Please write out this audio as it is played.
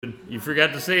Stephen. You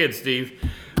forgot to say it, Steve.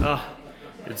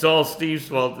 It's all Steve's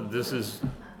fault that this is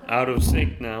out of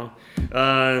sync now.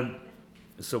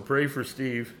 So pray for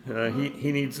Steve.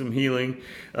 He needs some healing.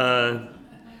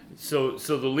 So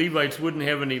the Levites wouldn't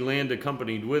have any land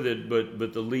accompanied with it,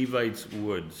 but the Levites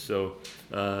would. So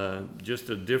just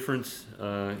a difference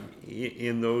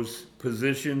in those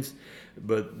positions.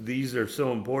 But these are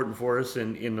so important for us,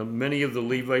 and many of the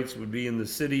Levites would be in the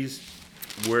cities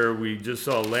where we just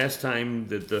saw last time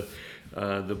that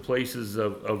the places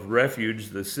of refuge,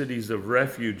 the cities of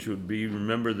refuge would be.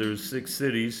 Remember, there's 6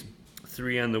 cities,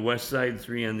 3 on the west side,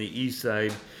 3 on the east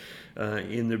side.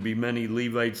 And there'd be many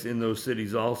Levites in those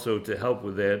cities also to help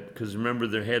with that, because remember,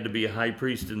 there had to be a high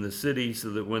priest in the city so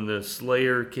that when the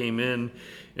slayer came in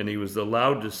and he was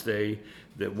allowed to stay,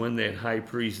 that when that high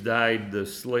priest died, the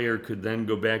slayer could then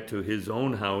go back to his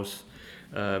own house,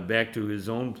 back to his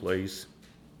own place,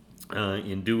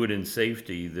 and do it in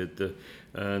safety. That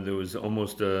there was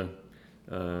almost a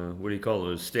what do you call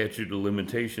it, statute of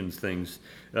limitations things,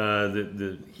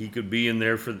 that he could be in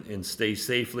there and stay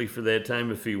safely for that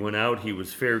time. If he went out, he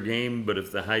was fair game, but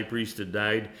if the high priest had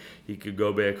died, he could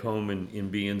go back home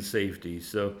and be in safety.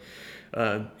 So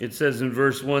it says in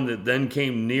verse 1 that then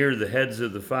came near the heads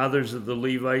of the fathers of the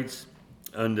Levites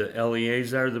unto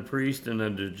Eleazar the priest, and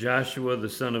unto Joshua the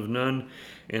son of Nun,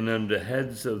 and unto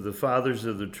heads of the fathers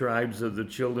of the tribes of the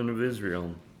children of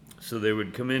Israel. So they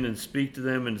would come in and speak to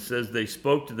them, and it says they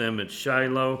spoke to them at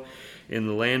Shiloh in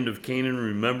the land of Canaan.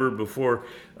 Remember, before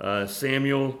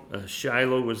Samuel,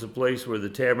 Shiloh was the place where the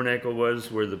tabernacle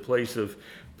was, where the place of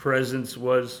presence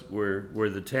was, where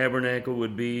the tabernacle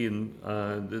would be, and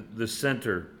the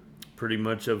center pretty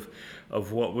much of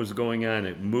what was going on.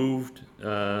 It moved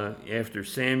after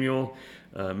Samuel.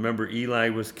 Remember, Eli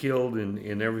was killed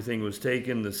and everything was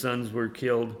taken. The sons were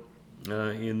killed,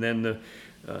 and then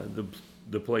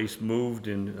the place moved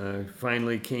and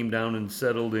finally came down and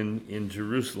settled in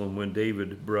Jerusalem when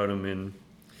David brought them in.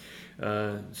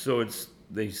 So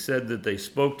they said that they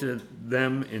spoke to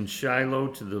them in Shiloh,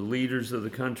 to the leaders of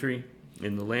the country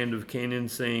in the land of Canaan,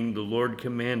 saying, the Lord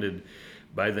commanded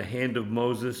by the hand of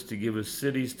Moses to give us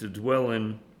cities to dwell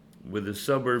in, with the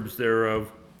suburbs thereof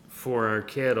for our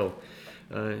cattle.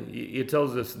 It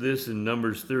tells us this in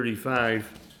Numbers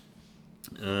 35,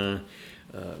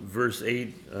 verse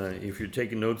 8, if you're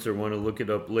taking notes or want to look it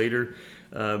up later.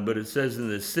 But it says in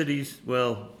the cities,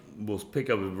 well, we'll pick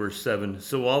up at verse 7.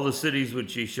 So all the cities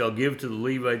which ye shall give to the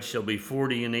Levites shall be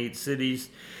 48 cities,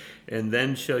 and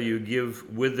then shall you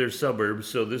give with their suburbs.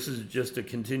 So this is just a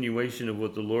continuation of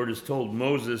what the Lord has told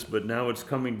Moses, but now it's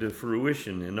coming to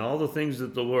fruition. And all the things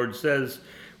that the Lord says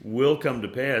will come to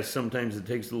pass. Sometimes it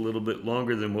takes a little bit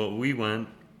longer than what we want,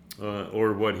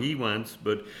 or what he wants,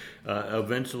 but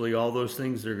eventually all those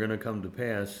things are going to come to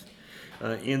pass.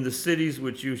 In the cities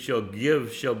which you shall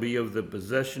give shall be of the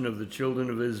possession of the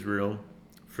children of Israel.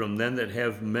 From them that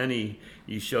have many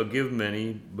ye shall give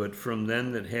many, but from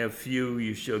them that have few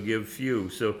you shall give few.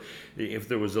 So if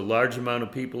there was a large amount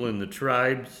of people in the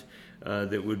tribes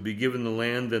that would be given the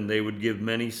land, then they would give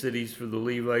many cities for the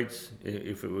Levites.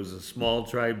 If it was a small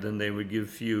tribe, then they would give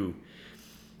few.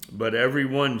 But every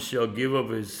one shall give of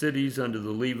his cities unto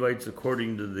the Levites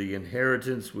according to the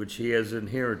inheritance which he has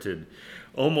inherited,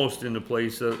 almost in the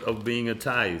place of being a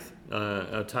tithe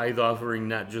offering,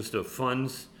 not just of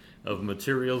funds, of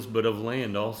materials, but of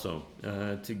land also,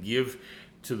 to give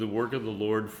to the work of the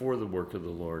Lord for the work of the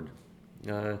Lord.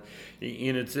 And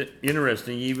it's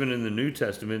interesting, even in the New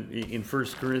Testament, in 1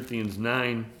 Corinthians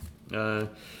 9,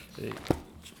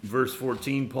 verse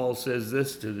 14, Paul says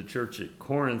this to the church at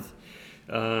Corinth.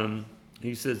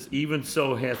 He says, even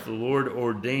so hath the Lord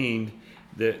ordained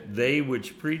that they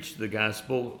which preach the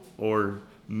gospel or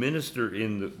minister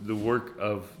in the work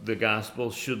of the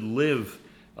gospel should live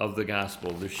of the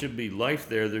gospel. There should be life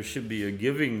there. There should be a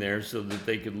giving there so that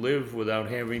they could live without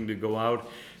having to go out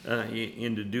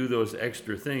and to do those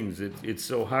extra things. It's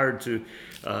so hard to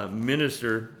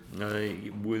minister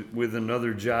with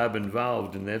another job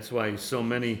involved, and that's why so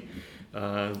many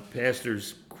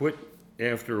pastors quit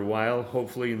after a while,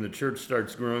 hopefully, and the church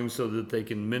starts growing so that they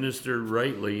can minister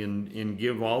rightly and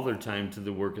give all their time to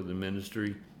the work of the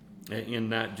ministry and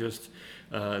not just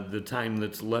the time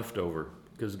that's left over.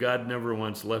 Because God never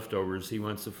wants leftovers, he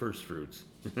wants the first fruits.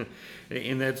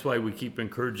 And that's why we keep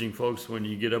encouraging folks, when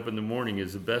you get up in the morning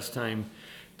is the best time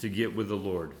to get with the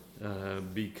Lord.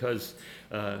 Because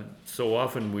so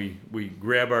often we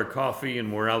grab our coffee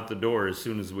and we're out the door as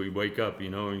soon as we wake up.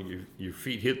 You know, your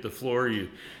feet hit the floor,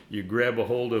 you grab a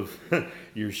hold of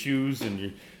your shoes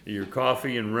and your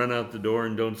coffee and run out the door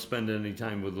and don't spend any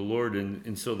time with the Lord.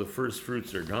 And so the first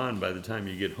fruits are gone by the time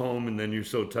you get home, and then you're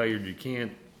so tired you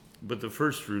can't But the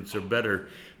first fruits are better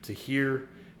to hear,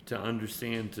 to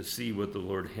understand, to see what the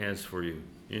Lord has for you,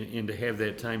 and to have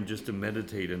that time just to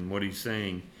meditate on what he's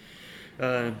saying.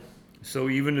 So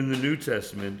even in the New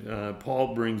Testament,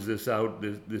 Paul brings this out,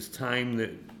 this time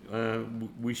that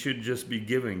we should just be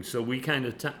giving. So we kind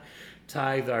of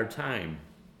tithe our time.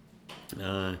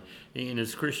 And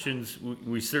as Christians,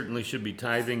 we certainly should be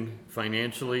tithing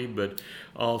financially, but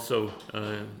also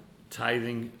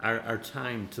tithing our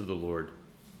time to the Lord,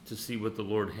 to see what the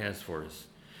Lord has for us.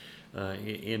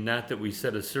 And not that we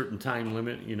set a certain time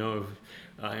limit, if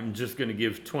I'm just going to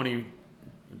give 20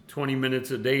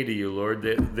 minutes a day to you, Lord,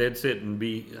 that's it, and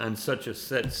be on such a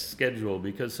set schedule,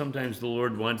 because sometimes the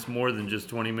Lord wants more than just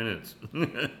 20 minutes.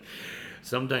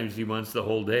 Sometimes he wants the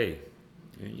whole day.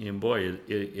 And boy,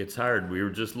 it's hard. We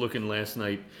were just looking last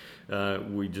night.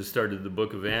 We just started the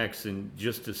book of Acts, and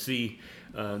just to see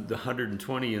the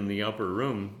 120 in the upper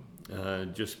room,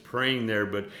 just praying there.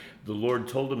 But the Lord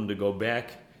told them to go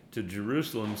back to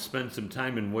Jerusalem, spend some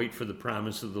time, and wait for the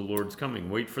promise of the Lord's coming.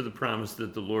 Wait for the promise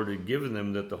that the Lord had given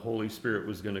them, that the Holy Spirit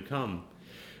was going to come.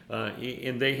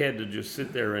 And they had to just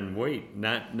sit there and wait,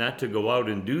 not to go out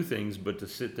and do things, but to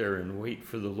sit there and wait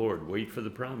for the Lord, wait for the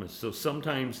promise. So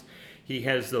sometimes he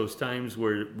has those times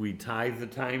where we tithe the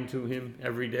time to him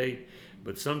every day,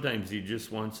 but sometimes he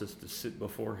just wants us to sit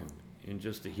before him and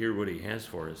just to hear what he has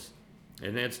for us.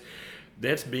 And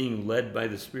that's being led by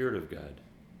the Spirit of God.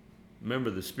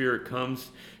 Remember, the Spirit comes,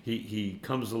 he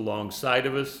comes alongside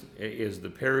of us as the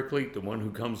Paraclete, the one who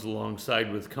comes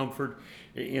alongside with comfort,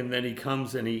 and then he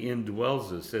comes and he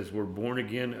indwells us. As we're born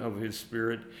again of his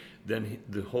Spirit, then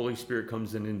the Holy Spirit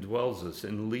comes and indwells us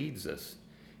and leads us.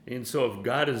 And so if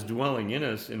God is dwelling in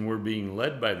us and we're being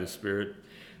led by the Spirit,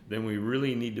 then we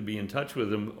really need to be in touch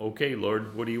with him. Okay,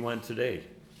 Lord, what do you want today?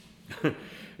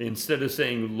 Instead of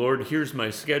saying, Lord, here's my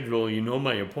schedule, you know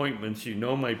my appointments, you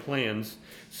know my plans,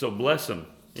 so bless them.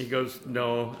 He goes,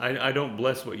 no, I don't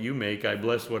bless what you make, I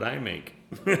bless what I make.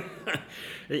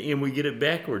 And we get it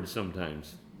backwards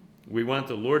sometimes. We want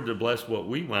the Lord to bless what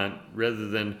we want, rather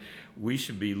than we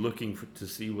should be looking to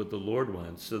see what the Lord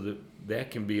wants, so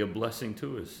that can be a blessing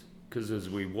to us. Because as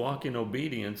we walk in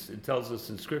obedience, it tells us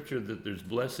in Scripture that there's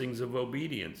blessings of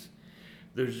obedience.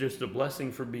 There's just a blessing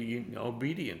for being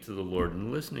obedient to the Lord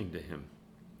and listening to him.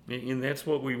 And that's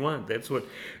what we want. That's what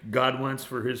God wants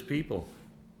for his people.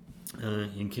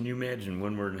 And can you imagine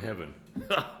when we're in heaven?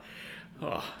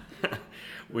 Oh,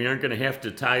 we aren't going to have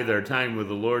to tithe our time with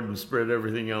the Lord and spread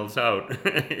everything else out.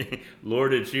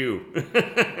 Lord, it's you.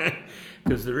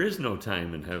 Because there is no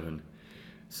time in heaven.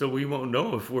 So we won't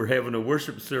know if we're having a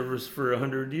worship service for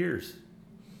 100 years.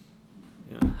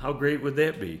 How great would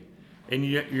that be? And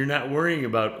you're not worrying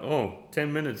about,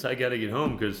 10 minutes, I got to get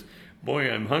home because, boy,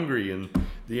 I'm hungry and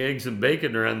the eggs and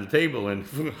bacon are on the table and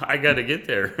I got to get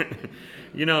there.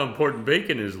 You know how important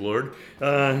bacon is, Lord.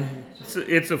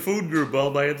 It's a food group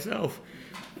all by itself.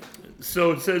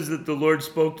 So it says that the Lord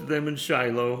spoke to them in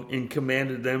Shiloh and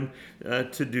commanded them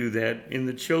to do that. And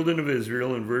the children of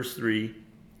Israel, in verse 3,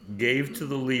 gave to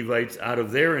the Levites out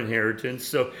of their inheritance.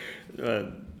 So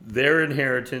their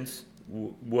inheritance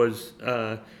was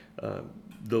the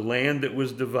land that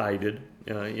was divided.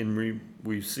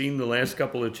 We've seen the last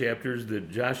couple of chapters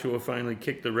that Joshua finally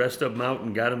kicked the rest of them out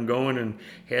and got them going and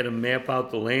had them map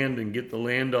out the land and get the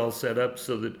land all set up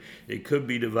so that it could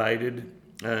be divided.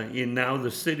 And now the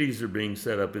cities are being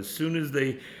set up. As soon as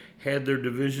they had their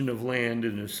division of land,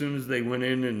 and as soon as they went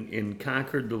in and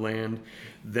conquered the land,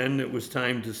 then it was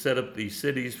time to set up these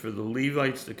cities for the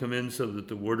Levites to come in so that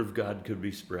the word of God could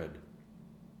be spread.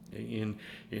 And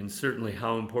certainly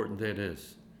how important that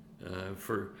is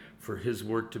for his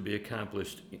work to be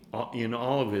accomplished in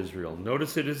all of Israel.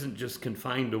 Notice it isn't just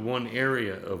confined to one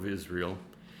area of Israel.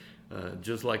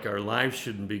 Just like our lives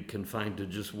shouldn't be confined to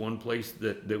just one place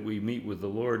that we meet with the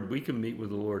Lord, we can meet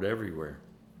with the Lord everywhere.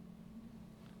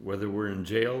 Whether we're in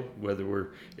jail, whether we're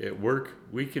at work,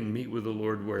 we can meet with the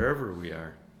Lord wherever we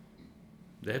are.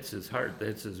 That's his heart,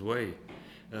 that's his way.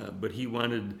 But he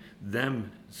wanted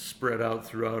them spread out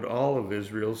throughout all of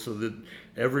Israel so that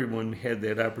everyone had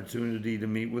that opportunity to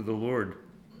meet with the Lord.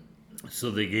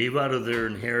 So they gave out of their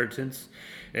inheritance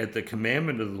at the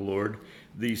commandment of the Lord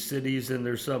these cities and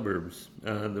their suburbs,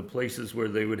 the places where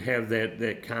they would have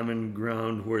that common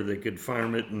ground where they could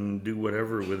farm it and do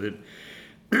whatever with it.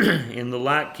 And the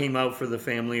lot came out for the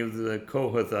family of the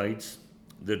Kohathites,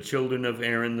 the children of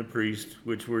Aaron the priest,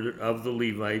 which were of the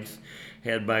Levites,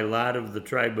 had by lot of the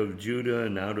tribe of Judah,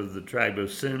 and out of the tribe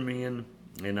of Simeon,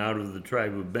 and out of the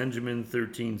tribe of Benjamin,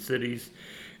 13 cities.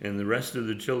 And the rest of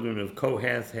the children of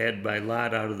Kohath had by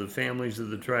lot out of the families of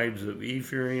the tribes of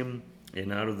Ephraim,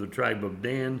 and out of the tribe of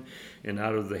Dan, and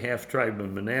out of the half tribe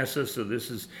of Manasseh. So this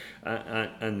is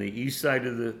on the east side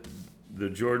of the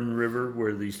Jordan River,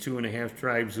 where these 2.5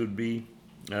 tribes would be.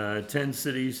 10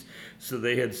 cities, so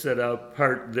they had set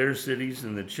apart their cities,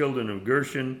 and the children of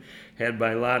Gershon had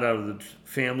by lot out of the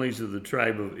families of the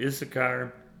tribe of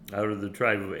Issachar, out of the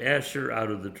tribe of Asher,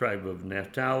 out of the tribe of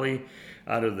Naphtali,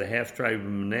 out of the half tribe of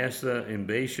Manasseh and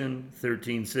Bashan,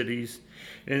 13 cities.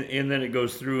 And then it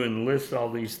goes through and lists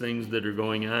all these things that are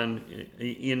going on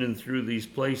in and through these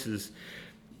places.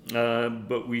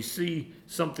 But we see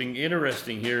something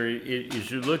interesting here.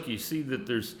 As you look, you see that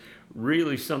there's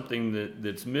really something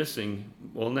that's missing.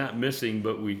 Well, not missing,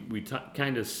 but we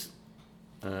kind of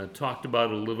talked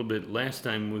about a little bit last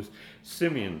time, was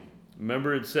Simeon.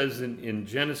 Remember, it says in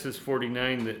Genesis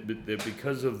 49 that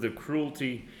because of the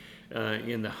cruelty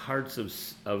in the hearts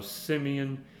of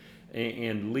Simeon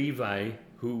and Levi,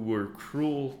 who were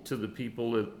cruel to the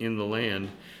people in the land,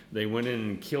 they went in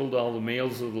and killed all the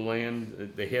males of the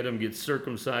land. They had them get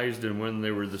circumcised, and when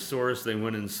they were the sorest, they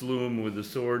went and slew them with the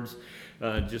swords,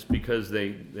 just because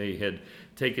they had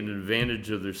taken advantage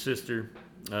of their sister.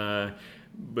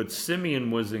 But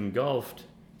Simeon was engulfed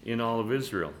in all of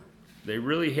Israel. They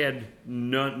really had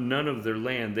none of their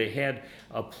land. They had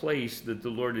a place that the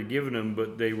Lord had given them,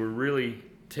 but they were really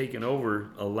taken over.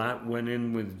 A lot went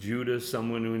in with Judah,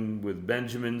 some went in with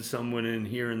Benjamin, some went in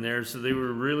here and there. So they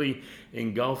were really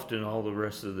engulfed in all the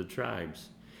rest of the tribes.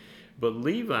 But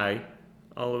Levi,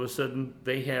 all of a sudden,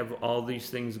 they have all these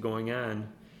things going on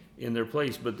in their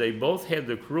place. But they both had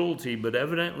the cruelty, but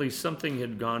evidently something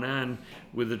had gone on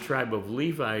with the tribe of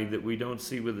Levi that we don't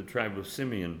see with the tribe of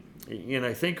Simeon. And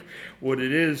I think what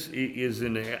it is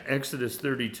in Exodus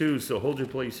 32. So hold your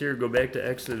place here, go back to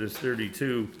Exodus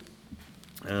 32.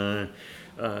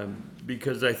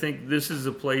 Because I think this is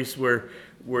a place where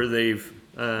they've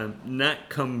not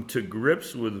come to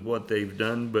grips with what they've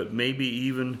done, but maybe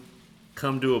even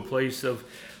come to a place of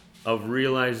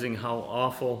realizing how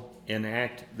awful an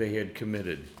act they had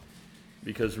committed.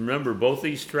 Because remember, both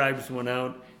these tribes went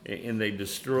out and they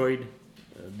destroyed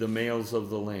the males of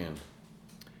the land.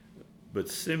 But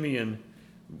Simeon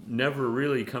never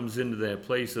really comes into that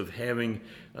place of having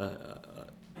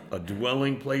a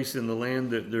dwelling place in the land.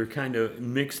 That they're kind of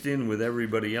mixed in with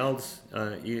everybody else,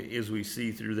 as we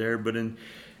see through there. But in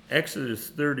Exodus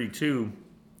 32,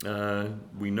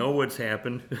 we know what's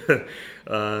happened.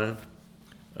 The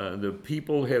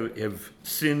people have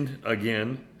sinned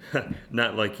again,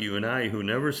 not like you and I who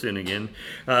never sin again,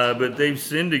 but they've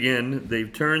sinned again.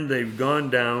 They've turned, they've gone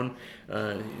down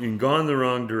and gone the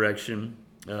wrong direction.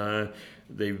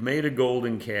 They've made a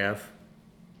golden calf.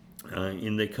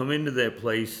 And they come into that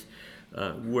place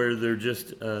where they're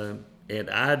just at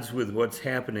odds with what's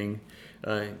happening.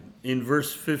 In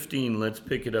verse 15, let's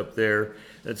pick it up there.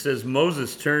 It says,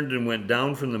 Moses turned and went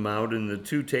down from the mount, and the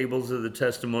 2 tables of the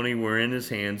testimony were in his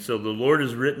hand. So the Lord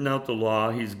has written out the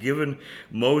law. He's given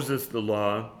Moses the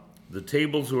law. The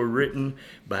tables were written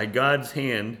by God's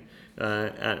hand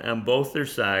on both their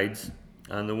sides.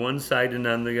 On the one side and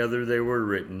on the other they were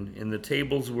written. And the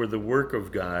tables were the work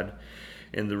of God,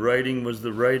 and the writing was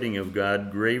the writing of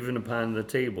God graven upon the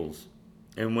tables.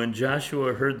 And when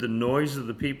Joshua heard the noise of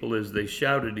the people as they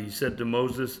shouted, he said to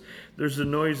Moses, "There's a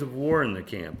noise of war in the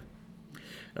camp."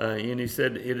 And he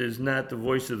said, "It is not the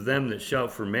voice of them that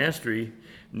shout for mastery,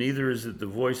 neither is it the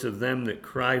voice of them that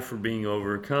cry for being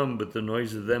overcome, but the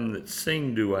noise of them that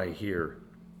sing do I hear."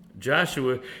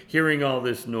 Joshua, hearing all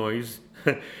this noise,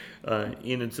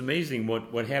 and it's amazing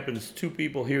what happens. 2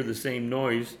 people hear the same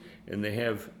noise, and they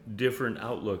have different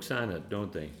outlooks on it,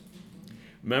 don't they?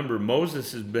 Remember,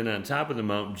 Moses has been on top of the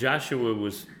mountain. Joshua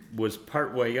was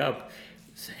part way up,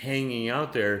 hanging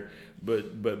out there,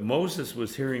 but Moses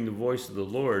was hearing the voice of the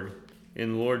Lord,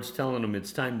 and the Lord's telling him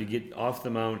it's time to get off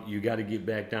the mount. You got to get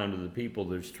back down to the people.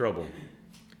 There's trouble.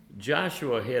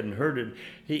 Joshua hadn't heard it.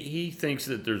 He thinks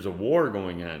that there's a war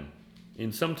going on.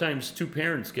 And sometimes 2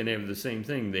 parents can have the same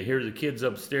thing. They hear the kids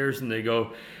upstairs and they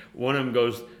go, one of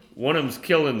them's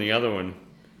killing the other one.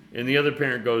 And the other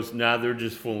parent goes, "Nah, they're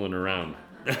just fooling around."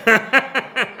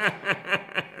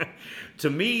 To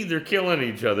me, they're killing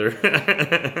each other.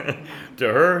 To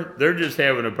her, they're just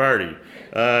having a party.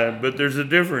 But there's a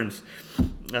difference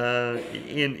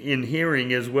in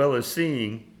hearing as well as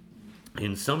seeing.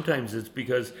 And sometimes it's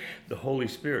because the Holy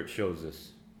Spirit shows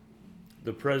us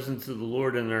the presence of the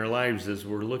Lord in our lives as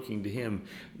we're looking to Him.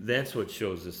 That's what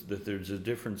shows us that there's a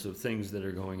difference of things that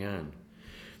are going on.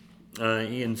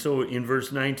 And so in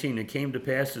verse 19, it came to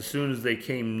pass as soon as they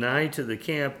came nigh to the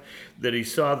camp that he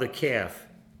saw the calf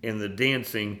and the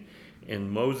dancing, and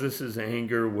Moses'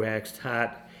 anger waxed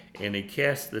hot, and he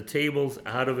cast the tables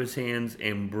out of his hands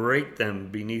and brake them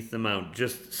beneath the mount,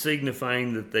 just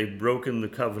signifying that they've broken the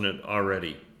covenant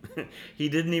already. He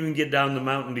didn't even get down the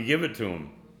mountain to give it to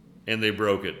them, and they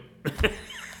broke it.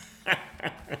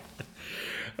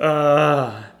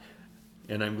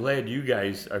 And I'm glad you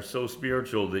guys are so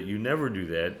spiritual that you never do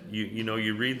that.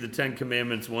 You read the Ten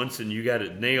Commandments once and you got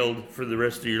it nailed for the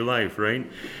rest of your life, right?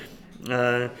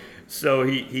 So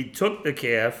he took the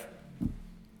calf,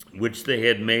 which they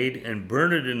had made, and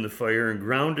burned it in the fire, and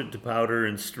ground it to powder,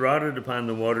 and strawed it upon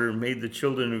the water, and made the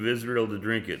children of Israel to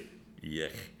drink it.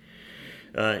 Yuck.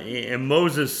 And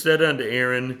Moses said unto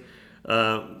Aaron,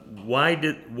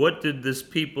 what did this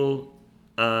people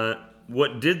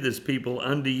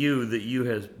unto you, that you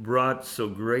have brought so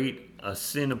great a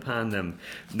sin upon them?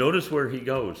 Notice where he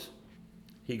goes.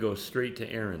 He goes straight to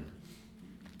Aaron,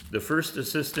 the first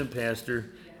assistant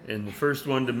pastor and the first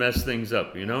one to mess things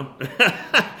up,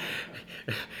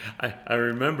 I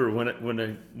remember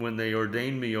when they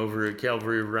ordained me over at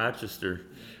Calvary of Rochester,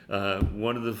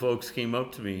 one of the folks came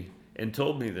up to me and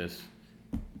told me this.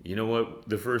 You know what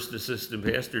the first assistant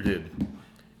pastor did?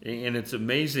 And it's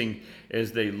amazing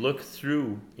as they look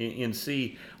through and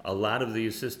see a lot of the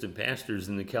assistant pastors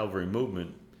in the Calvary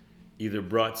movement either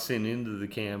brought sin into the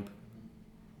camp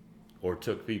or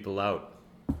took people out.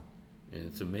 And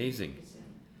it's amazing.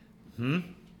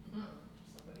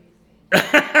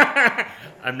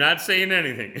 I'm not saying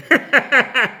anything.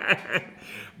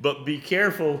 But be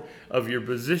careful of your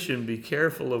position. Be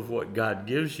careful of what God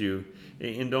gives you.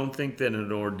 And don't think that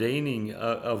an ordaining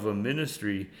of a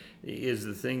ministry is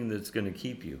the thing that's going to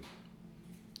keep you.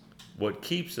 What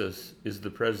keeps us is the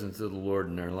presence of the Lord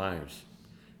in our lives.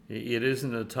 It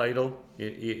isn't a title.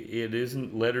 It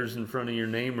isn't letters in front of your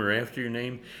name or after your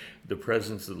name. The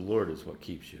presence of the Lord is what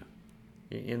keeps you.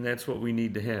 And that's what we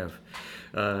need to have.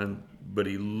 But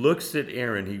he looks at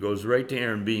Aaron. He goes right to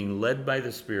Aaron, being led by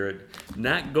the Spirit,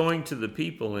 not going to the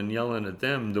people and yelling at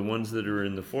them, the ones that are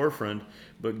in the forefront,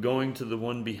 but going to the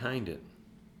one behind it.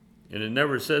 And it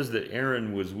never says that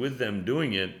Aaron was with them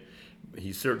doing it.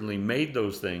 He certainly made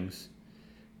those things.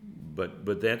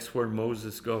 But that's where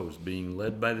Moses goes, being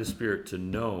led by the Spirit to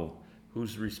know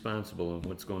who's responsible and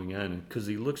what's going on. Because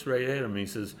he looks right at him and he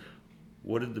says,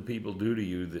 what did the people do to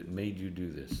you that made you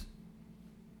do this?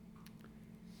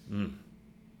 And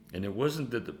it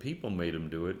wasn't that the people made him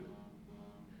do it,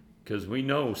 because we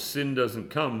know sin doesn't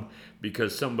come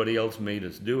because somebody else made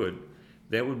us do it.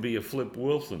 That would be a Flip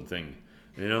Wilson thing.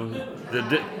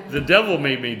 The devil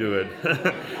made me do it.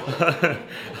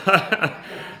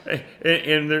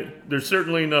 And there's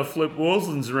certainly enough Flip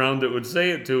Wilsons around that would say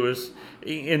it to us.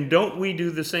 And don't we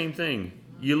do the same thing?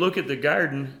 You look at the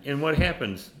garden, and what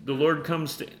happens? The Lord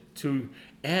comes to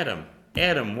Adam.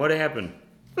 Adam, what happened?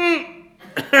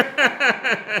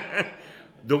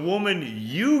 The woman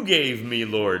you gave me,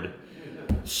 Lord,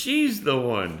 she's the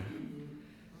one.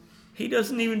 He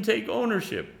doesn't even take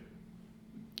ownership.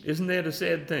 Isn't that a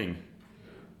sad thing?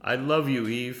 I love you,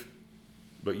 Eve,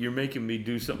 but you're making me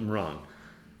do something wrong.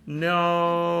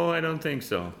 No, I don't think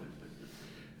so.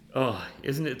 Oh,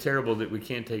 isn't it terrible that we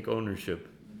can't take ownership?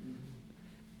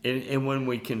 And when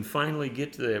we can finally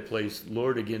get to that place,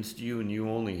 Lord, against you and you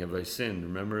only have I sinned.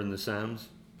 Remember in the Psalms?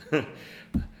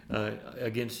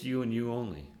 Against you and you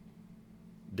only.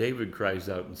 David cries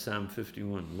out in Psalm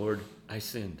 51, Lord, I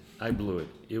sinned. I blew it.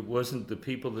 It wasn't the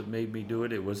people that made me do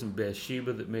it. It wasn't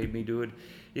Bathsheba that made me do it.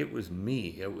 It was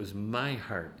me. It was my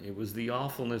heart. It was the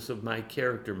awfulness of my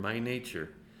character, my nature,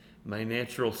 my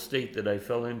natural state that I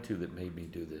fell into that made me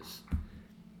do this.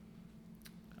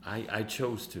 I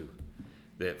chose to.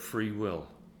 That free will.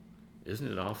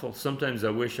 Isn't it awful? Sometimes I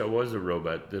wish I was a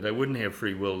robot, that I wouldn't have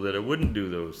free will, that I wouldn't do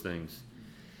those things.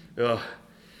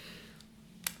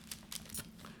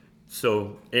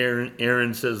 So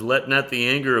Aaron says, let not the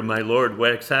anger of my Lord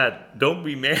wax hot. Don't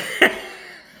be mad.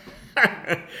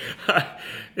 That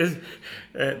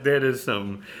is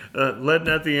something. Let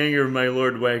not the anger of my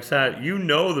Lord wax hot. You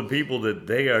know the people that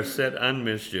they are set on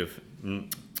mischief.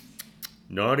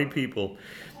 Naughty people.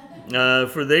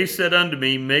 For they said unto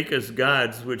me, make us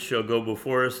gods which shall go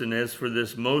before us. And as for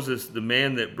this Moses, the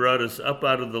man that brought us up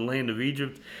out of the land of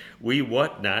Egypt, we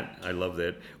wot not, I love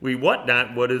that, we wot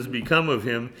not what is become of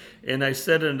him. And I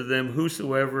said unto them,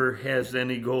 whosoever has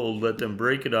any gold, let them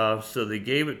break it off. So they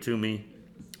gave it to me.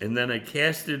 And then I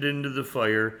cast it into the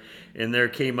fire, and there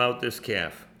came out this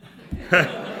calf.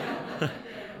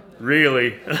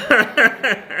 Really?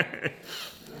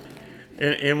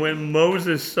 And when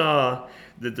Moses saw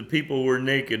that the people were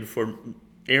naked, for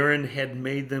Aaron had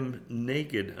made them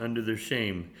naked under their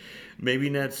shame.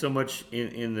 Maybe not so much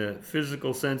in the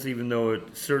physical sense, even though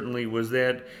it certainly was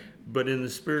that, But in the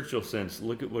spiritual sense,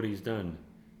 look at what he's done.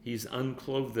 He's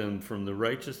unclothed them from the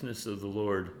righteousness of the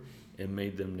Lord and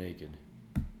made them naked.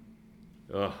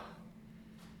 Ugh.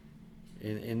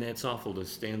 And that's awful, to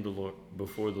stand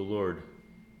before the Lord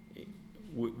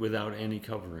without any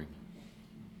covering.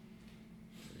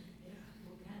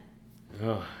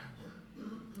 Ugh.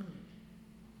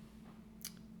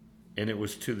 And it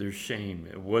was to their shame.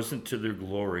 It wasn't to their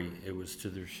glory. It was to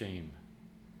their shame.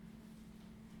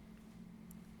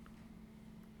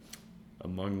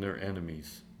 Among their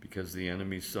enemies, because the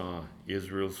enemies saw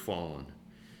Israel's fallen.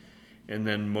 And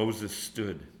then Moses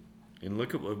stood. And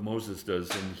look at what Moses does.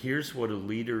 And here's what a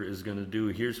leader is going to do.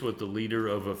 Here's what the leader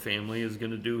of a family is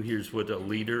going to do. Here's what a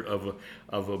leader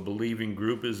of a believing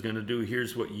group is going to do.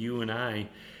 Here's what you and I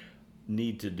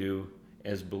need to do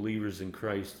as believers in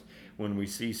Christ. When we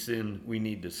see sin, we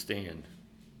need to stand.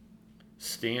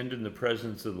 Stand in the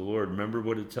presence of the Lord. Remember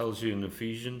what it tells you in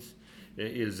Ephesians?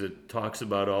 It talks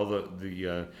about all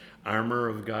the armor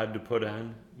of God to put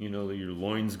on. You know, your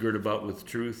loins girt about with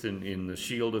truth, and in the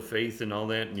shield of faith and all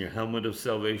that, and your helmet of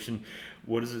salvation.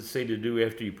 What does it say to do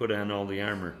after you put on all the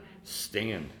armor?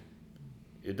 Stand.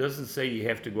 It doesn't say you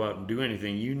have to go out and do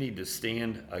anything. You need to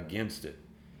stand against it.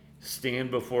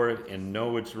 Stand before it and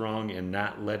know it's wrong and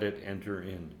not let it enter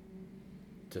in.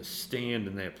 To stand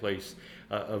in that place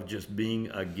of just being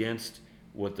against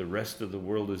what the rest of the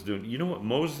world is doing. You know what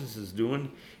Moses is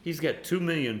doing? He's got 2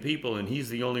 million people, and he's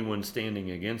the only one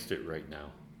standing against it right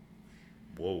now.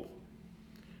 Whoa.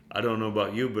 I don't know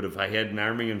about you, but if I had an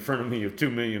army in front of me of 2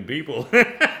 million people,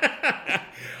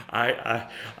 I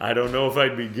don't know if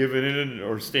I'd be giving in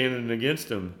or standing against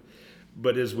them.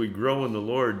 But as we grow in the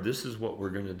Lord, this is what we're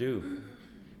going to do.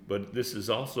 But this is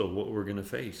also what we're going to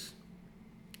face.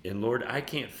 And Lord, I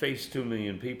can't face 2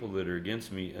 million people that are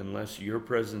against me unless your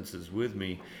presence is with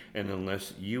me and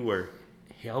unless you are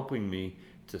helping me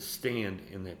to stand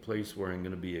in that place where I'm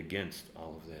going to be against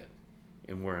all of that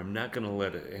and where I'm not going to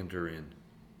let it enter in.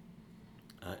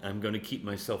 I'm going to keep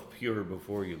myself pure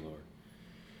before you, Lord.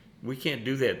 We can't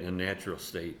do that in a natural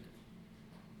state,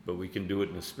 but we can do it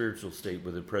in a spiritual state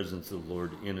with the presence of the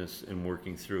Lord in us and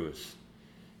working through us.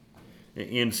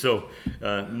 And so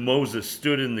Moses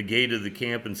stood in the gate of the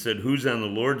camp and said, "Who's on the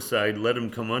Lord's side? Let him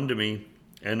come unto me."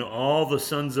 And all the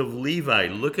sons of Levi,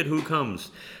 look at who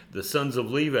comes. The sons of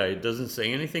Levi. It doesn't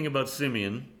say anything about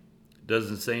Simeon. It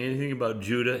doesn't say anything about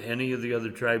Judah, any of the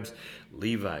other tribes.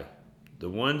 Levi. The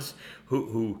ones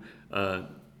who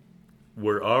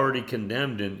were already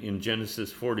condemned in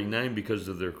Genesis 49 because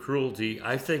of their cruelty.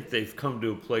 I think they've come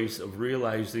to a place of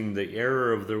realizing the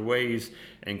error of their ways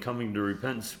and coming to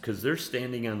repentance because they're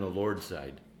standing on the Lord's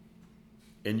side.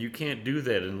 And you can't do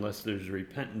that unless there's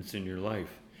repentance in your life.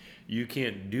 You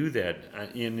can't do that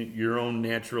in your own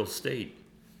natural state.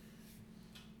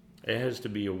 It has to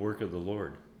be a work of the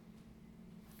Lord.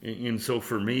 And so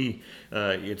for me,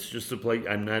 it's just a place.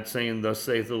 I'm not saying thus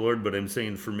saith the Lord, but I'm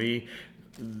saying for me,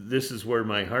 this is where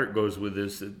my heart goes with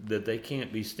this, that they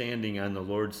can't be standing on the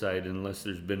Lord's side unless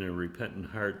there's been a repentant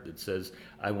heart that says,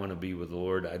 I want to be with the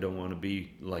Lord. I don't want to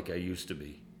be like I used to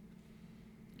be.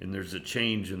 And there's a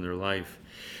change in their life.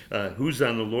 Who's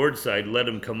on the Lord's side? Let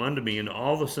him come unto me. And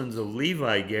all the sons of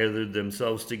Levi gathered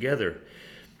themselves together.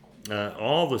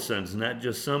 All the sons, not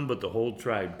just some, but the whole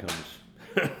tribe comes.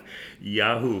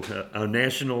 Yahoo, a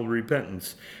national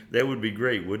repentance. That would be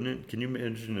great, wouldn't it? Can you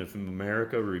imagine if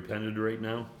America repented right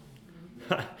now?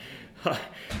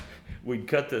 We'd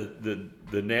cut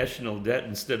the national debt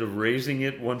instead of raising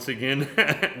it once again.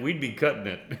 We'd be cutting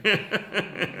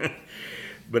it.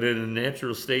 But in a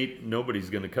natural state, nobody's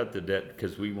going to cut the debt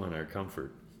because we want our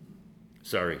comfort.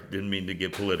 Sorry, didn't mean to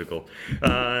get political.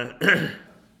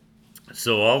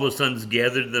 So all the sons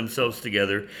gathered themselves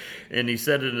together, and he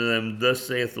said unto them, Thus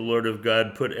saith the Lord of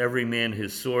God, put every man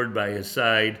his sword by his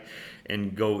side,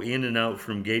 and go in and out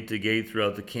from gate to gate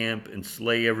throughout the camp, and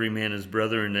slay every man his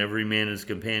brother, and every man his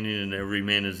companion, and every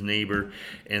man his neighbor.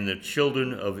 And the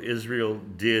children of Israel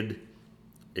did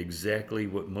exactly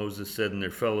what Moses said, and there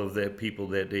fell of that people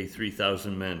that day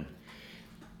 3,000 men.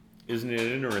 Isn't it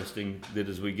interesting that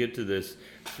as we get to this,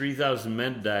 3,000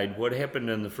 men died? What happened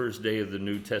on the first day of the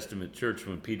New Testament church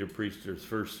when Peter preached his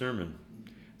first sermon?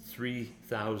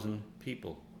 3,000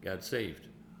 people got saved.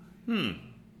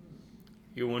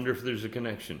 You wonder if there's a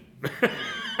connection.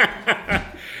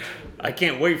 I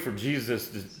can't wait for Jesus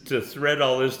to thread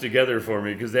all this together for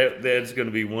me, because that's going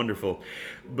to be wonderful.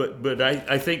 But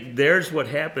I think there's what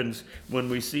happens when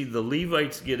we see the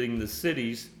Levites getting the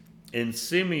cities and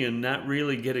Simeon not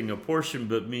really getting a portion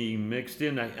but being mixed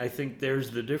in. I think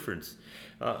there's the difference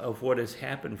of what has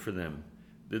happened for them.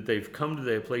 that they've come to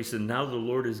that place, and now the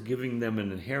Lord is giving them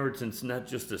an inheritance, not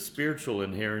just a spiritual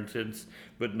inheritance,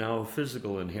 but now a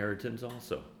physical inheritance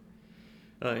also.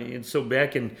 And so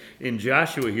back in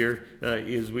Joshua here,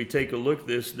 as we take a look at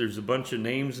this, there's a bunch of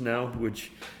names now,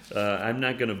 which I'm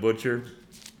not going to butcher.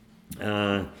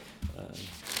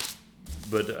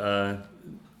 But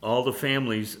all the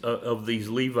families of these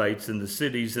Levites in the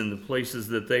cities and the places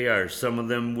that they are, some of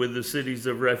them with the cities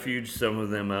of refuge, some of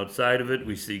them outside of it.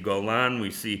 We see Golan, we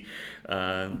see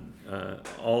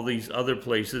all these other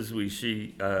places. We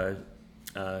see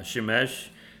Shemesh.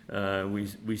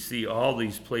 We see all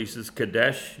these places,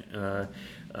 Kadesh,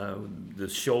 the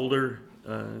shoulder,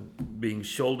 being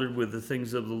shouldered with the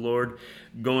things of the Lord,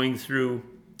 going through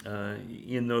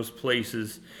in those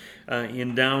places.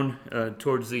 And down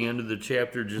towards the end of the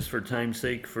chapter, just for time's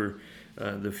sake, for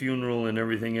the funeral and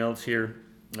everything else here,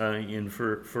 and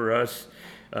for us,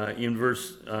 in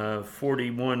verse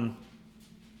 41,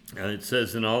 it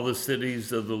says, "And all the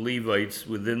cities of the Levites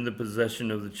within the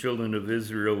possession of the children of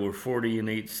Israel were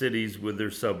 48 cities with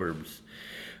their suburbs."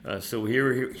 So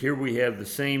here we have the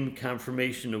same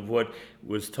confirmation of what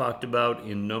was talked about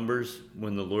in Numbers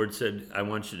when the Lord said, "I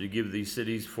want you to give these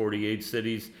cities 48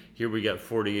 cities." Here we got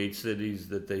 48 cities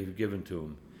that they've given to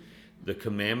them. The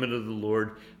commandment of the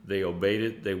Lord, they obeyed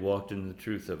it, they walked in the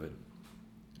truth of it.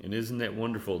 And isn't that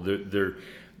wonderful?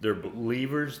 They're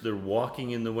believers, they're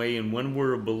walking in the way, and when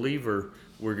we're a believer,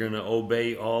 we're going to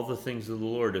obey all the things of the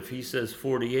Lord. If he says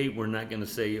 48, we're not going to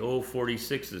say,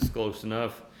 46 is close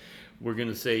enough. We're going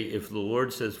to say, if the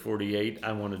Lord says 48,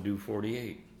 I want to do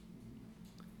 48.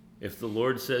 If the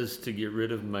Lord says to get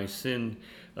rid of my sin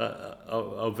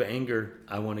of anger,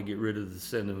 I want to get rid of the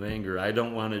sin of anger. I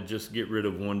don't want to just get rid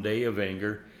of one day of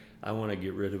anger. I want to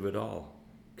get rid of it all,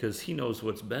 because he knows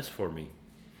what's best for me.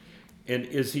 And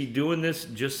is he doing this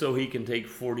just so he can take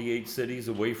 48 cities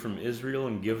away from Israel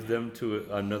and give them to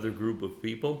another group of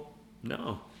people?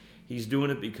 No. He's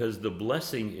doing it because the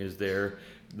blessing is there.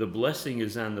 The blessing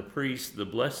is on the priests. The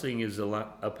blessing is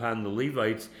upon the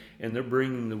Levites, and they're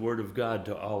bringing the word of God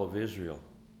to all of Israel.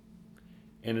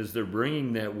 And as they're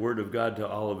bringing that word of God to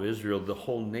all of Israel, the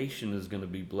whole nation is going to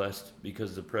be blessed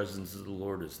because the presence of the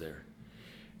Lord is there.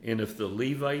 And if the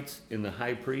Levites and the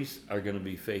high priests are going to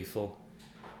be faithful,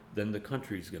 then the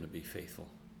country is going to be faithful.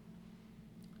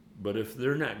 But if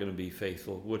they're not going to be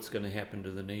faithful, what's going to happen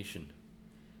to the nation?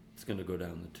 It's going to go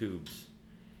down the tubes.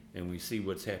 And we see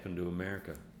what's happened to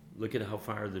America. Look at how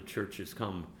far the church has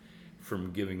come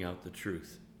from giving out the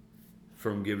truth,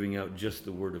 from giving out just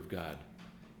the word of God.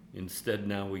 Instead,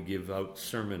 now we give out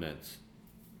sermonettes.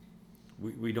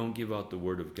 We don't give out the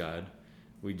word of God.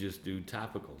 We just do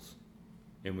topicals.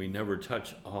 And we never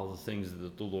touch all the things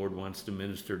that the Lord wants to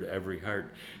minister to every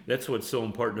heart. That's what's so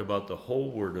important about the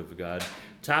whole word of God.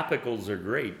 Topicals are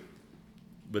great,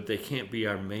 but they can't be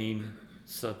our main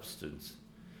substance.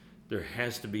 There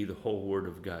has to be the whole word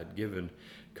of God given,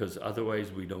 because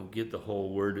otherwise we don't get the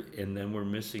whole word, and then we're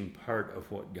missing part of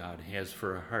what God has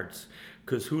for our hearts.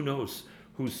 Because who knows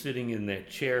who's sitting in that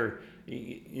chair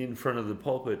in front of the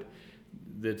pulpit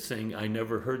that's saying, I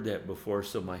never heard that before,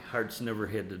 so my heart's never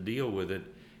had to deal with it,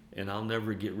 and I'll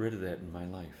never get rid of that in my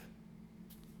life.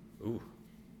 Ooh.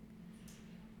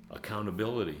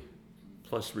 Accountability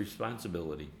plus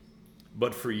responsibility.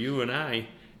 But for you and I,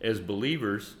 as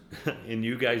believers, and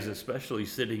you guys especially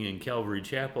sitting in Calvary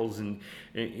chapels and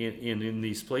in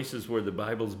these places where the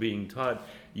Bible's being taught,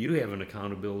 you have an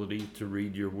accountability to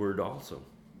read your word also.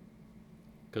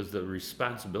 Because the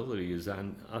responsibility is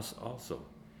on us also,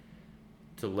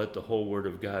 to let the whole word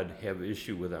of God have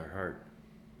issue with our heart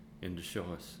and to show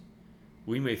us.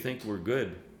 We may think we're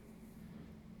good,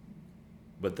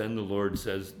 but then the Lord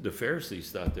says the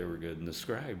Pharisees thought they were good, and the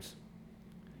scribes.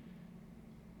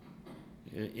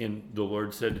 And the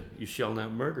Lord said, you shall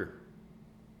not murder.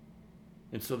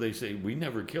 And so they say, we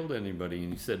never killed anybody.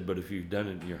 And he said, but if you've done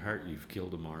it in your heart, you've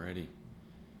killed them already.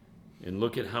 And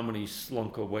look at how many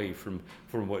slunk away from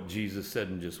what Jesus said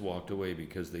and just walked away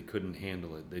because they couldn't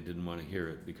handle it. They didn't want to hear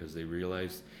it because they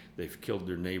realized they've killed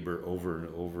their neighbor over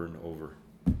and over and over.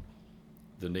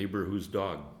 The neighbor whose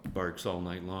dog barks all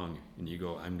night long, and you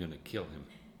go, I'm going to kill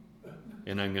him.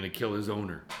 And I'm going to kill his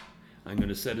owner. I'm going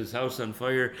to set his house on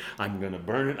fire. I'm going to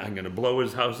burn it. I'm going to blow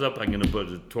his house up. I'm going to put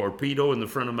a torpedo in the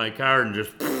front of my car and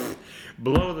just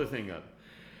blow the thing up.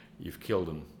 You've killed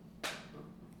him.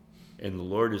 And the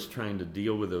Lord is trying to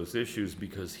deal with those issues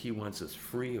because he wants us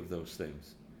free of those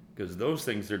things. Because those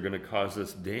things are going to cause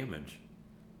us damage.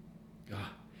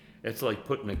 It's like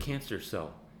putting a cancer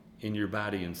cell in your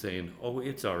body and saying,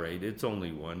 it's all right. It's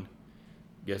only one.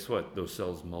 Guess what? Those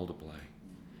cells multiply.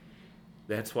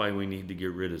 That's why we need to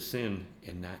get rid of sin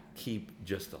and not keep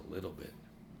just a little bit.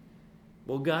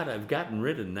 Well, God, I've gotten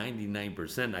rid of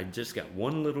 99%. I've just got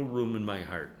one little room in my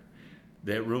heart.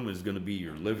 That room is going to be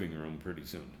your living room pretty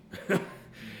soon.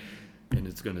 And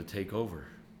it's going to take over.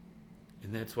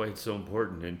 And that's why it's so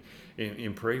important.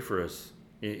 And pray for us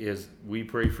as we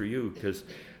pray for you, because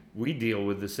we deal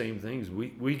with the same things.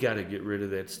 We got to get rid of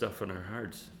that stuff in our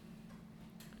hearts.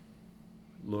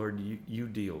 Lord, you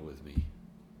deal with me.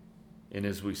 And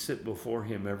as we sit before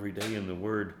him every day in the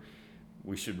Word,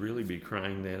 we should really be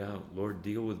crying that out. Lord,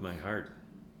 deal with my heart,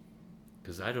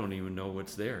 because I don't even know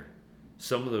what's there.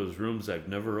 Some of those rooms I've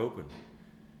never opened.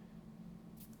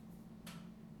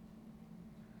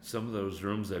 Some of those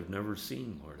rooms I've never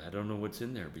seen, Lord. I don't know what's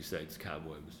in there besides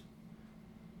cobwebs.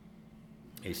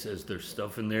 He says there's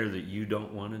stuff in there that you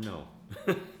don't want to know.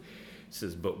 He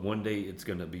says, but one day it's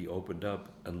going to be opened up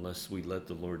unless we let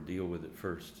the Lord deal with it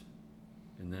first.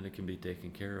 And then it can be taken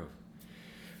care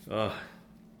of.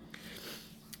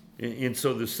 And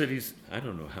so the cities, I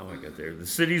don't know how I got there. The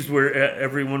cities were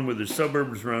everyone with their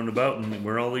suburbs round about, and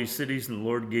were all these cities, and the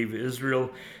Lord gave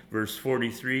Israel, verse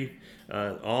 43,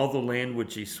 all the land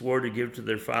which he swore to give to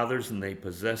their fathers, and they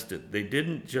possessed it. They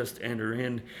didn't just enter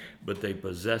in, but they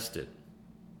possessed it.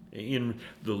 The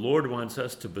Lord wants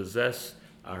us to possess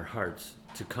our hearts,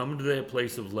 to come to that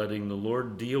place of letting the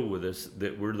Lord deal with us,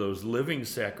 that we're those living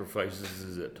sacrifices,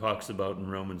 as it talks about in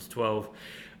Romans 12,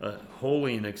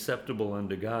 holy and acceptable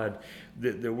unto God,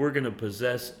 that we're going to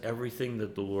possess everything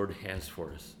that the Lord has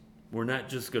for us. We're not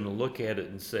just going to look at it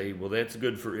and say, well, that's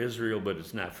good for Israel, but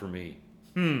it's not for me.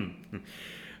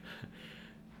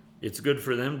 It's good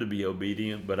for them to be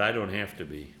obedient, but I don't have to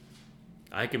be.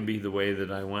 I can be the way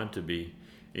that I want to be.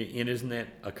 And isn't that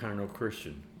a carnal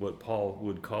Christian? What Paul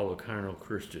would call a carnal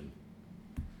Christian.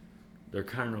 They're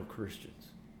carnal Christians.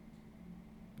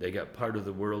 They got part of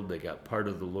the world, they got part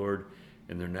of the Lord,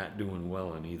 and they're not doing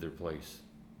well in either place.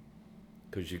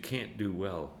 Because you can't do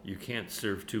well. You can't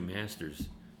serve two masters,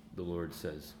 the Lord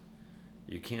says.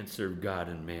 You can't serve God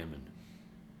and mammon.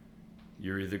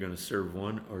 You're either going to serve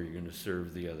one or you're going to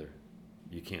serve the other.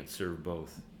 You can't serve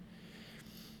both.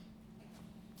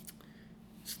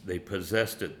 They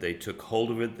possessed it. They took hold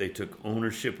of it. They took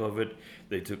ownership of it.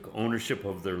 They took ownership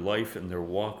of their life and their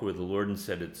walk with the Lord and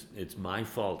said, it's my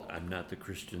fault I'm not the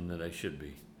Christian that I should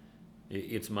be.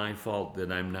 It's my fault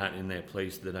that I'm not in that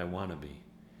place that I want to be.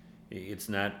 It's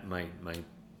not my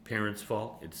parents'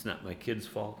 fault. It's not my kids'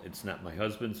 fault. It's not my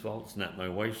husband's fault. It's not my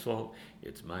wife's fault.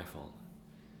 It's my fault.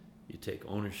 You take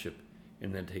ownership,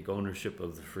 and then take ownership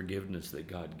of the forgiveness that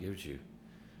God gives you.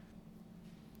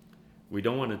 We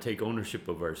don't want to take ownership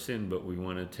of our sin, but we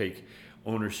want to take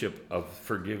ownership of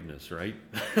forgiveness, right?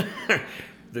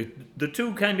 The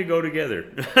two kind of go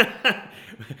together.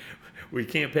 We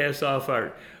can't pass off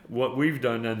what we've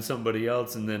done on somebody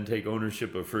else and then take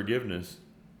ownership of forgiveness.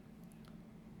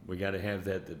 We got to have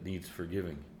that needs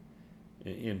forgiving.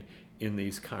 In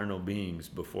these carnal beings,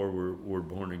 before we're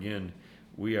born again,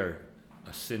 we are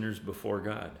sinners before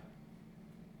God,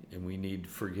 and we need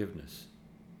forgiveness.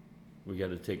 We got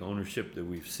to take ownership that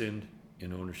we've sinned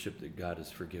and ownership that God has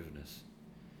forgiven us,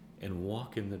 and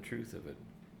walk in the truth of it.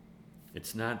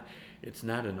 It's not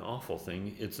an awful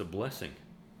thing. It's a blessing.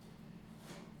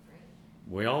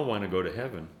 We all want to go to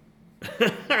heaven,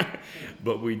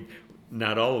 but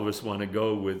not all of us want to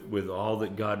go with all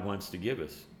that God wants to give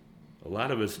us. A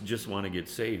lot of us just want to get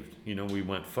saved. We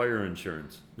want fire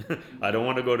insurance. I don't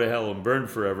want to go to hell and burn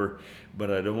forever,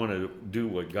 but I don't want to do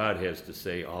what God has to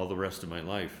say all the rest of my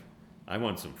life. I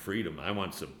want some freedom. I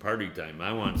want some party time.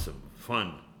 I want some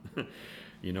fun.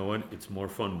 You know what? It's more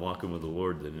fun walking with the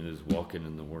Lord than it is walking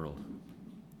in the world.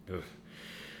 Ugh.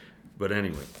 But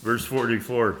anyway, verse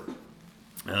 44,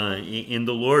 and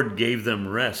the Lord gave them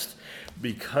rest.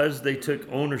 Because they took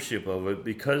ownership of it,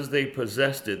 because they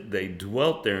possessed it, they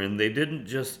dwelt therein. They didn't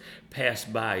just pass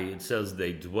by. It says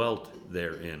they dwelt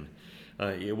therein.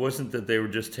 It wasn't that they were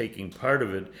just taking part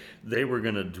of it. They were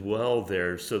going to dwell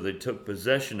there, so they took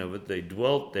possession of it. They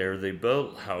dwelt there. They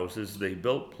built houses. They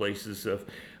built places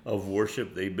of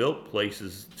worship. They built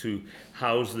places to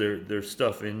house their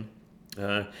stuff in.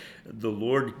 The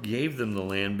Lord gave them the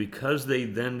land. Because they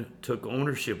then took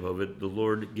ownership of it, the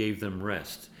Lord gave them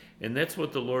rest. And that's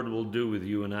what the Lord will do with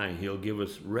you and I. He'll give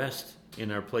us rest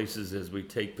in our places as we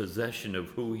take possession of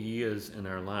who He is in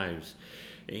our lives.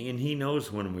 And He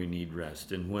knows when we need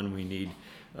rest and when we need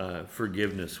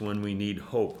forgiveness, when we need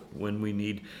hope, when we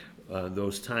need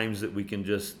those times that we can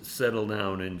just settle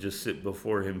down and just sit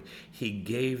before Him. He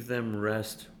gave them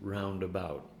rest round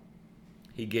about.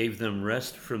 He gave them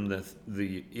rest from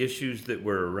the issues that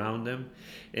were around them.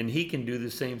 And he can do the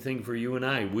same thing for you and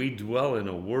I. We dwell in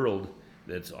a world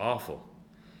that's awful.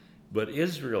 But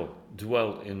Israel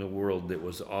dwelt in a world that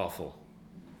was awful.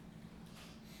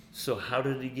 So how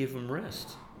did he give them rest?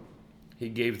 He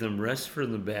gave them rest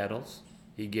from the battles.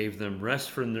 He gave them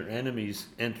rest from their enemies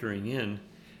entering in,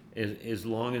 as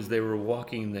long as they were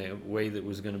walking the way that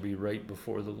was going to be right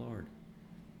before the Lord.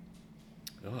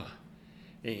 Oh.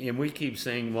 And we keep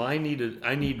saying, well, I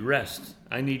need rest.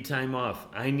 I need time off.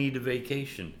 I need a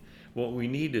vacation. What we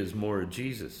need is more of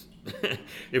Jesus.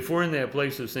 If we're in that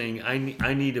place of saying,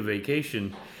 I need a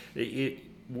vacation,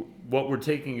 what we're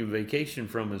taking a vacation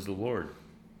from is the Lord,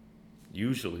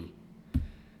 usually.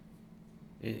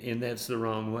 And that's the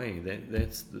wrong way.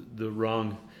 That's the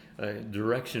wrong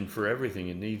direction for everything.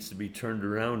 It needs to be turned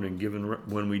around and given.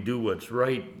 When we do what's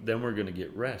right, then we're going to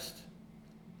get rest.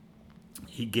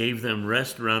 He gave them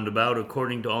rest round about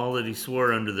according to all that he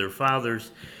swore unto their fathers,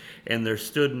 and there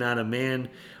stood not a man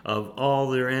of all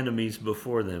their enemies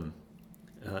before them.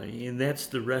 And that's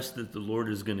the rest that the Lord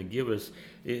is going to give us,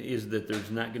 is that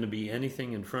there's not going to be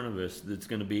anything in front of us that's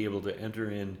going to be able to enter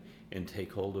in and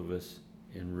take hold of us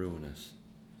and ruin us.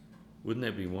 Wouldn't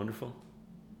that be wonderful?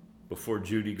 Before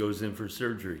Judy goes in for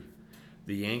surgery,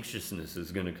 the anxiousness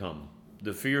is going to come.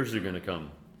 The fears are going to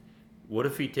come. What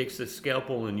if he takes the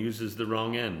scalpel and uses the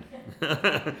wrong end?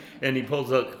 And he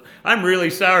pulls out, I'm really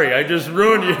sorry, I just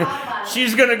ruined you.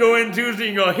 She's going to go in Tuesday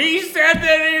and go, he said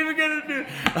that he was going to do.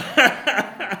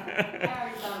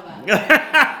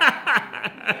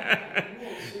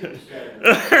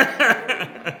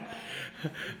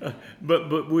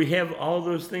 But we have all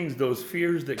those things, those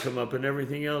fears that come up and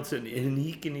everything else, and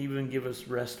he can even give us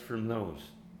rest from those.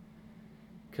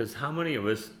 Because how many of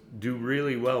us do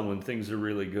really well when things are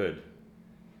really good?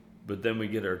 But then we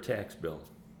get our tax bill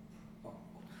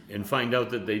and find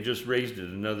out that they just raised it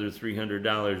another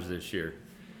 $300 this year.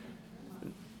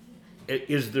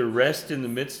 Is there rest in the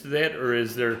midst of that, or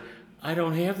is there, I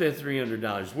don't have that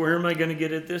 $300. Where am I going to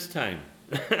get it this time?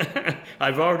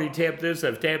 I've already tapped this,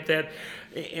 I've tapped that.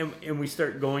 And we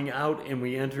start going out and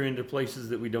we enter into places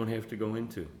that we don't have to go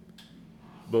into.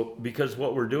 But because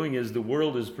what we're doing is the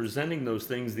world is presenting those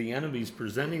things, the enemy's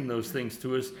presenting those things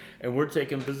to us, and we're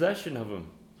taking possession of them.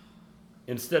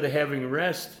 Instead of having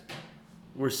rest,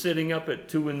 we're sitting up at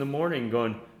 2 a.m.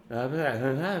 going,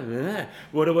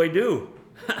 what do I do?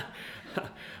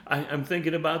 I'm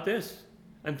thinking about this.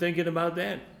 I'm thinking about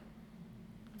that.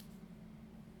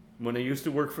 When I used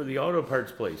to work for the auto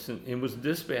parts place and was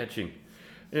dispatching,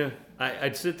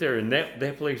 I'd sit there and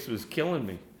that place was killing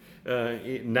me.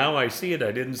 Now I see it.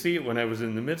 I didn't see it when I was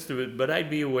in the midst of it, but I'd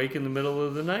be awake in the middle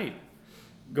of the night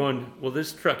going, well,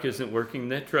 this truck isn't working,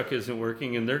 that truck isn't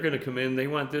working, and they're going to come in, they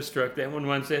want this truck, that one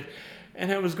wants that. And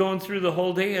I was going through the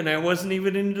whole day, and I wasn't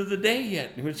even into the day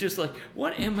yet. It was just like,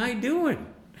 what am I doing?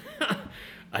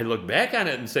 I look back on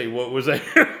it and say, what was I?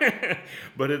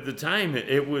 But at the time,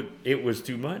 it was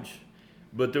too much.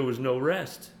 But there was no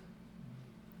rest.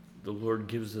 The Lord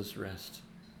gives us rest.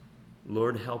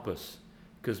 Lord, help us,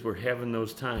 because we're having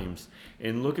those times.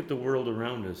 And look at the world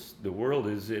around us. The world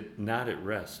is not at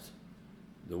rest.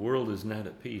 The world is not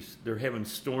at peace. They're having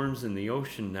storms in the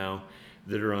ocean now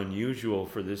that are unusual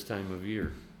for this time of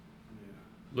year.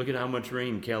 Look at how much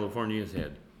rain California's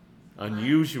had.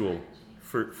 Unusual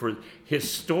for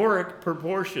historic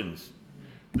proportions.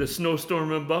 The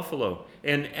snowstorm in Buffalo,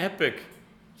 an epic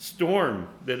storm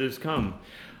that has come.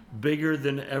 Bigger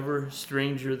than ever,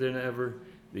 stranger than ever,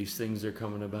 these things are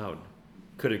coming about.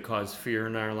 Could it cause fear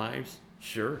in our lives?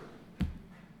 Sure.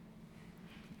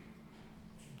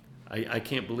 I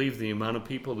can't believe the amount of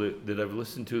people that I've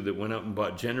listened to that went out and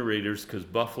bought generators because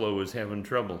Buffalo was having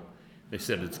trouble. They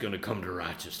said, it's going to come to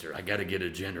Rochester. I got to get a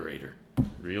generator.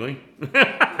 Really?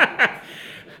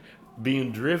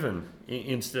 Being driven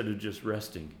instead of just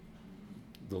resting.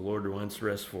 The Lord wants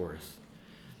rest for us.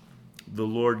 The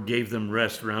Lord gave them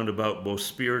rest round about, both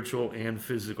spiritual and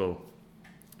physical,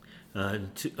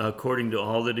 according to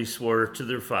all that he swore to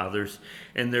their fathers.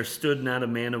 And there stood not a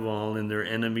man of all, and their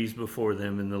enemies before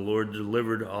them. And the Lord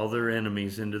delivered all their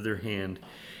enemies into their hand.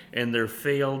 And there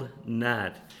failed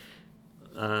not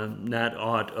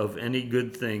aught of any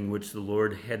good thing which the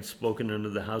Lord had spoken unto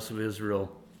the house of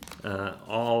Israel.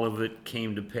 All of it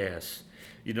came to pass.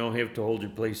 You don't have to hold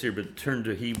your place here, but turn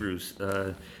to Hebrews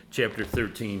chapter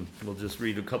 13. We'll just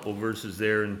read a couple verses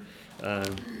there, and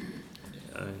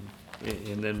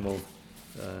then we'll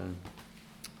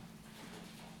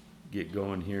get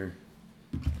going here.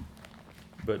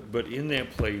 But in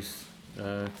that place,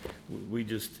 we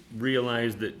just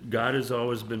realize that God has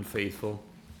always been faithful.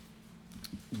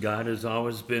 God has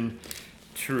always been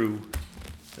true,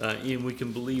 and we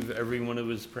can believe every one of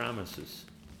his promises.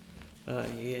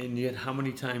 And yet, how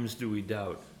many times do we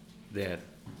doubt that?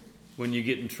 When you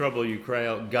get in trouble, you cry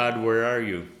out, God, where are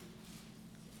you?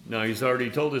 Now, he's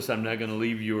already told us, I'm not going to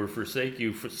leave you or forsake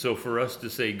you. So for us to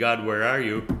say, God, where are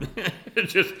you?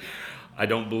 It's just, I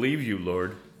don't believe you,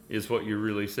 Lord, is what you're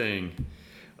really saying.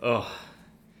 Oh,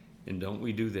 and don't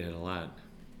we do that a lot?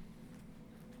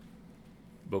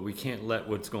 But we can't let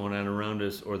what's going on around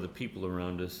us or the people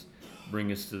around us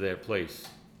bring us to that place.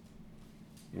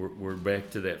 We're back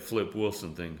to that Flip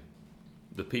Wilson thing.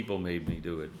 The people made me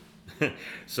do it.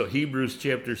 So Hebrews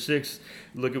chapter 6,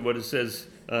 look at what it says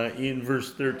in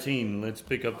verse 13. Let's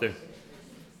pick up there.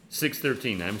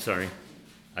 6:13, I'm sorry.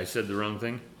 I said the wrong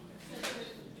thing?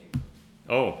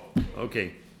 Oh,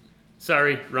 okay.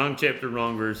 Sorry, wrong chapter,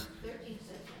 wrong verse.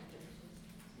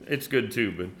 It's good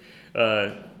too,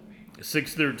 but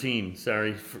 6:13,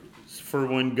 sorry. For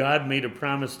when God made a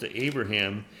promise to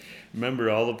Abraham, remember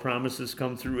all the promises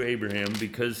come through Abraham,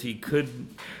 because he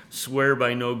could swear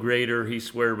by no greater, he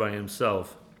swore by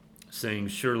himself, saying,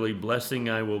 surely blessing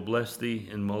I will bless thee,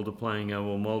 and multiplying I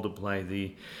will multiply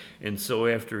thee. And so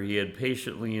after he had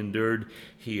patiently endured,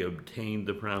 he obtained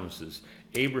the promises.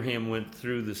 Abraham went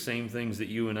through the same things that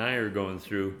you and I are going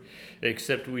through,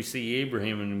 except we see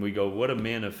Abraham and we go, what a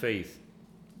man of faith.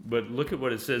 But look at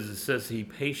what it says. It says he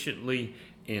patiently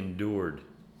endured.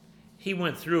 He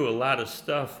went through a lot of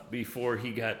stuff before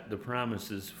he got the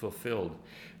promises fulfilled,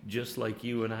 just like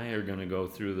you and I are going to go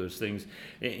through those things.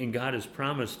 And God has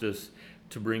promised us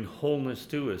to bring wholeness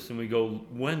to us. And we go,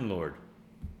 when, Lord?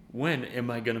 When am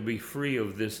I going to be free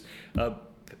of this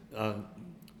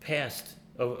past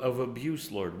of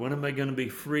abuse, Lord? When am I going to be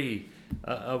free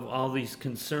of all these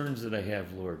concerns that I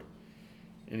have, Lord?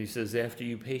 And he says, after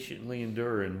you patiently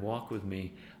endure and walk with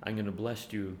me, I'm going to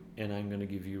bless you and I'm going to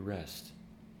give you rest.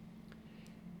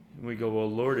 And we go, well,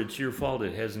 Lord, it's your fault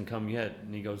it hasn't come yet.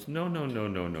 And he goes, no.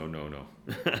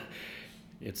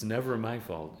 It's never my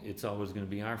fault. It's always going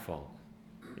to be our fault.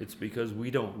 It's because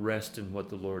we don't rest in what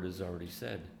the Lord has already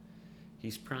said.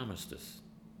 He's promised us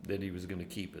that he was going to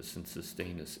keep us and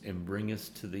sustain us and bring us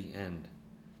to the end.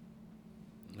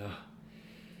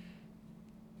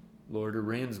 Lord,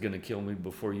 Iran's going to kill me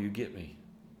before you get me.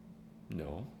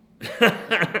 No.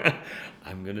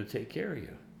 I'm going to take care of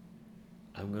you.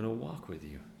 I'm going to walk with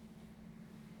you.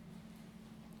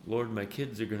 Lord, my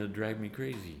kids are going to drive me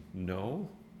crazy. No,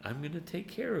 I'm going to take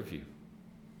care of you.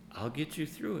 I'll get you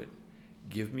through it.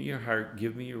 Give me your heart,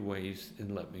 give me your ways,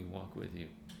 and let me walk with you.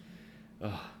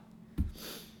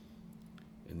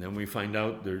 And then we find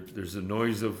out there's a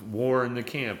noise of war in the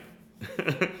camp.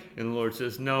 And the Lord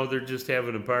says, no, they're just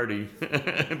having a party,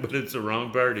 but it's the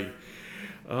wrong party.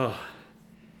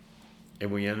 And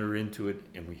we enter into it,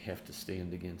 and we have to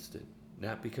stand against it.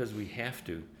 Not because we have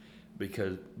to,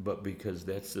 but because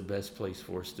that's the best place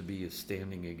for us to be, is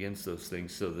standing against those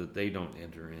things so that they don't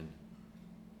enter in.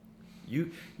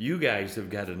 You guys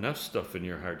have got enough stuff in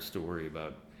your hearts to worry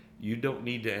about. You don't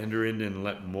need to enter in and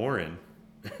let more in.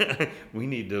 We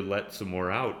need to let some more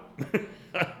out.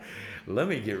 Let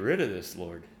me get rid of this,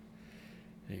 Lord.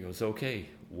 And he goes, okay,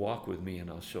 walk with me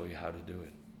and I'll show you how to do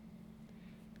it.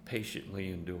 Patiently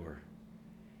endure.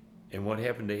 And what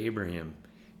happened to Abraham?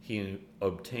 He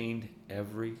obtained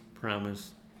every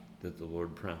promise that the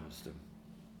Lord promised him.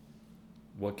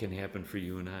 What can happen for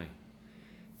you and I?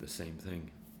 The same thing.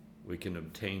 We can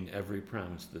obtain every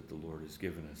promise that the Lord has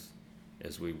given us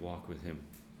as we walk with him.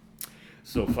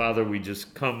 So, Father, we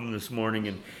just come this morning,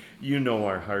 and you know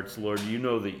our hearts, Lord. You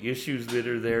know the issues that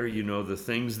are there. You know the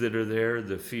things that are there,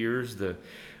 the fears, the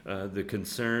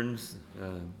concerns,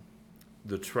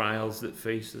 the trials that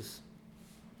face us.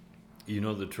 You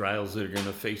know the trials that are going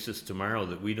to face us tomorrow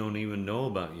that we don't even know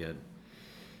about yet.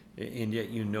 And yet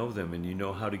you know them, and you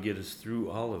know how to get us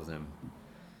through all of them.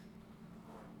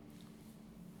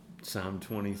 Psalm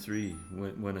 23,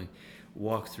 when I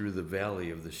walk through the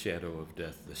valley of the shadow of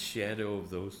death, the shadow of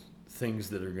those things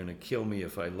that are going to kill me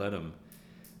if I let them,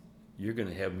 you're going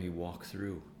to have me walk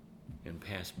through and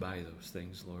pass by those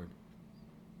things, Lord,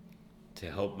 to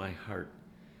help my heart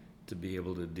to be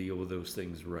able to deal with those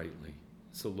things rightly.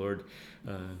 So, Lord,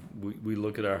 we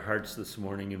look at our hearts this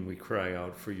morning and we cry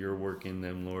out for your work in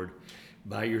them, Lord.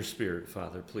 By your Spirit,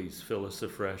 Father, please fill us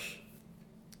afresh.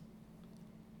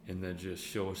 And then just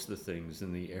show us the things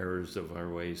and the errors of our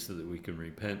ways so that we can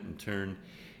repent and turn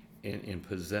and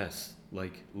possess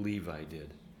like Levi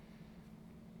did.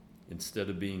 Instead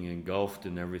of being engulfed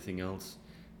in everything else,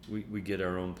 we get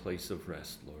our own place of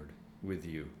rest, Lord, with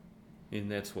you.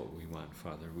 And that's what we want,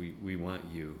 Father. We want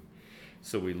you.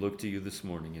 So we look to you this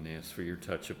morning and ask for your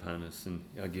touch upon us. And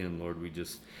again, Lord, we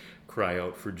just cry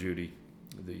out for Judy,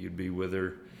 that you'd be with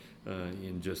her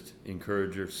and just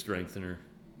encourage her, strengthen her.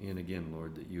 And again,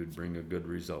 Lord, that you would bring a good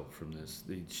result from this,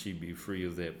 that she be free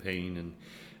of that pain and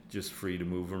just free to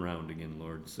move around again,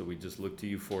 Lord. So we just look to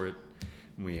you for it,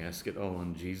 and we ask it all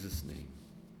in Jesus' name.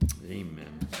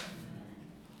 Amen.